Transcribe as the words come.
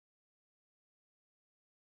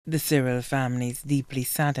The Cyril family is deeply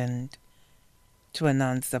saddened to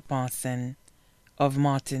announce the passing of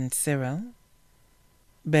Martin Cyril,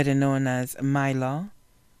 better known as Myla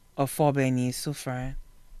of Forbeny Soufrière,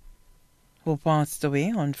 who passed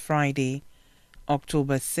away on Friday,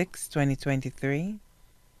 October 6, 2023,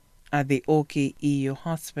 at the OK EU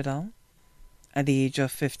Hospital at the age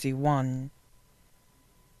of 51.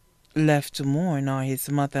 Left to mourn are his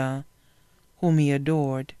mother, whom he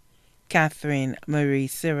adored, Catherine Marie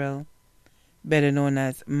Cyril, better known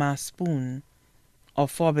as Ma Spoon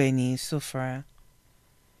of Forbeny Soufrière.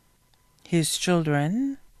 His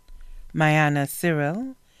children, Mayanna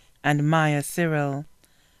Cyril and Maya Cyril,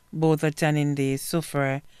 both attending the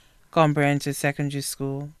Soufrière Comprehensive Secondary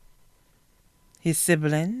School. His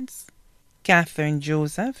siblings, Catherine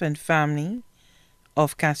Joseph and family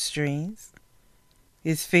of Castries.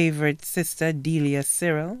 His favorite sister, Delia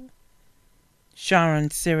Cyril. Sharon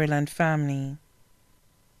Cyril and family.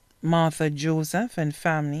 Martha Joseph and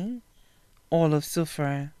family, all of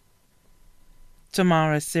Soufrière.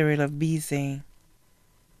 Tamara Cyril of Bizet.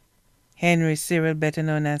 Henry Cyril, better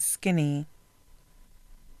known as Skinny.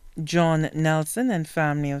 John Nelson and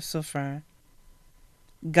family of Soufrière.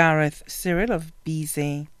 Gareth Cyril of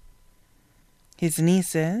Bizet. His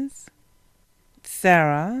nieces,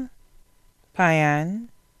 Sarah, Payan,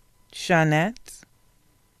 Shanette,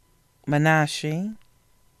 Menashe,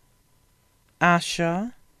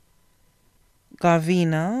 Asha,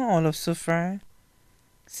 Garvina, all of Soufrière,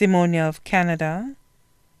 Simonia of Canada,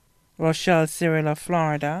 Rochelle Cyril of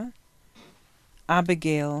Florida,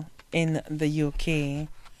 Abigail in the UK.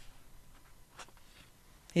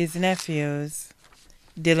 His nephews,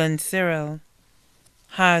 Dylan Cyril,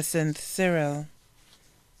 Hyacinth Cyril,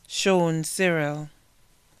 Sean Cyril,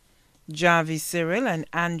 Javi Cyril and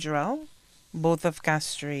Andrel, both of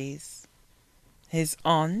Castries. His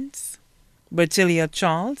aunts, Bertilia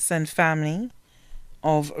Charles and family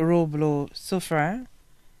of Roblo Soufrière,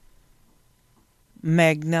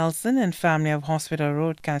 Meg Nelson and family of Hospital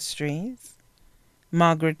Road Castries,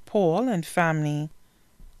 Margaret Paul and family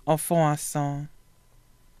of Foisson.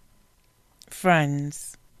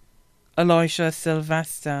 Friends, Aloysia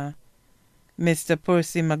Sylvester, Mr.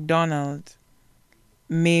 Percy MacDonald,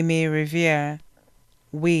 Meme Riviere,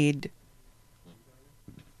 Wade.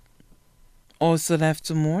 Also left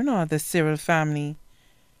to mourn are the Cyril family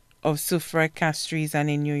of Soufrière, Castries and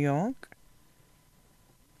in New York,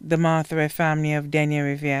 the Marthray family of Denier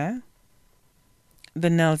Riviere,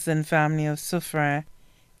 the Nelson family of Soufrière,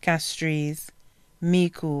 Castries,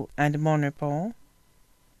 Micoud and Monrepos,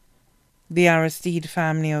 the Aristide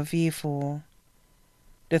family of Villefort,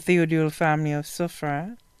 the Theodule family of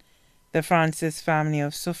Soufrière, the Francis family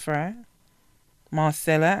of Soufrière,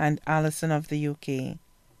 Marcella and Alison of the UK.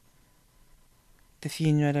 The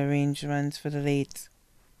funeral arrangements for the late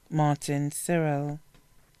Martin Cyril,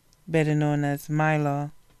 better known as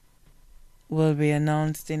Myla, will be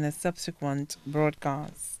announced in a subsequent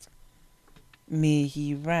broadcast. May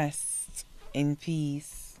he rest in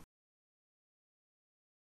peace.